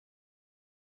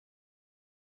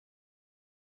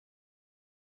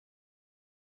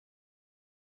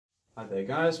Hi there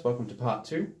guys, welcome to part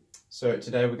 2. So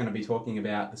today we're going to be talking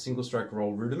about the single stroke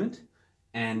roll rudiment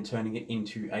and turning it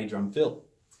into a drum fill.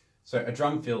 So a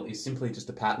drum fill is simply just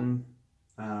a pattern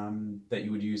that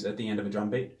you would use at the end of a drum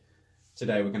beat.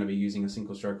 Today we're going to be using a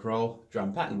single stroke roll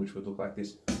drum pattern which would look like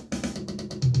this.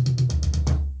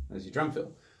 There's your drum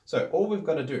fill. So all we've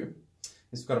got to do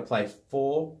is we've got to play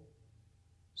 4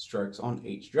 strokes on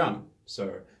each drum.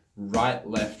 So right,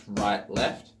 left, right,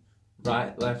 left,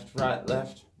 right, left, right,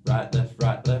 left, right, left,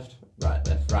 right, left, right,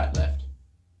 left, right, left.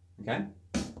 Okay?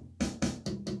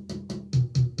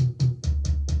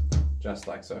 Just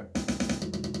like so.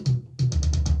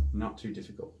 Not too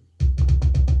difficult.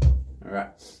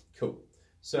 Alright, cool.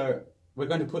 So we're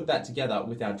going to put that together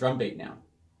with our drum beat now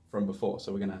from before.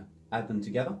 So we're going to add them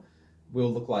together.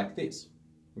 We'll look like this.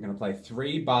 We're going to play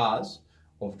 3 bars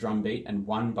of drum beat and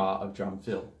 1 bar of drum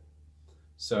fill.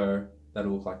 So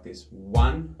that'll look like this.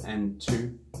 1 and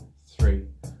 2, 3,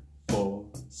 4,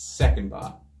 second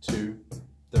bar, 2,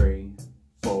 3,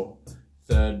 4,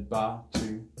 third bar,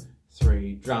 2,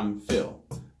 3, drum fill,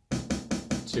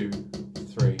 2,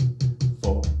 3,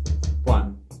 4,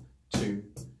 1, 2,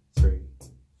 3,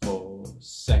 4,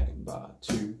 second bar,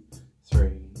 2,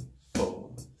 3,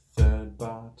 4, third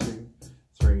bar, 2,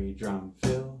 3, drum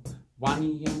fill, 1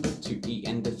 E and a 2 E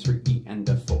and a 3 E and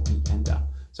a 4 E and a.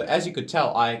 So as you could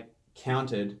tell, I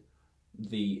counted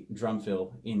the drum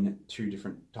fill in 2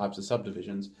 different types of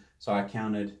subdivisions. So I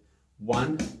counted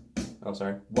 1,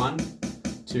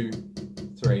 2,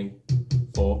 3,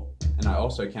 4, and I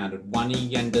also counted 1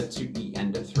 E and a 2 E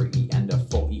and a 3 E and a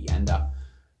 4 E and a.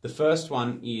 The first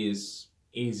one is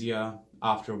easier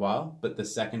after a while, but the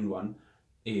second one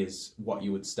is what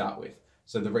you would start with.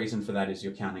 So the reason for that is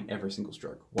you're counting every single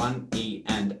stroke. 1 E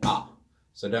and a.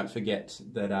 So don't forget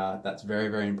that that's very,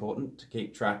 very important to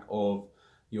keep track of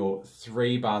your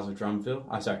 3 bars of drum fill.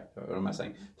 What am I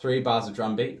saying? 3 bars of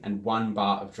drum beat and 1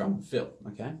 bar of drum fill,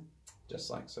 okay? Just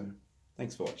like so.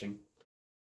 Thanks for watching.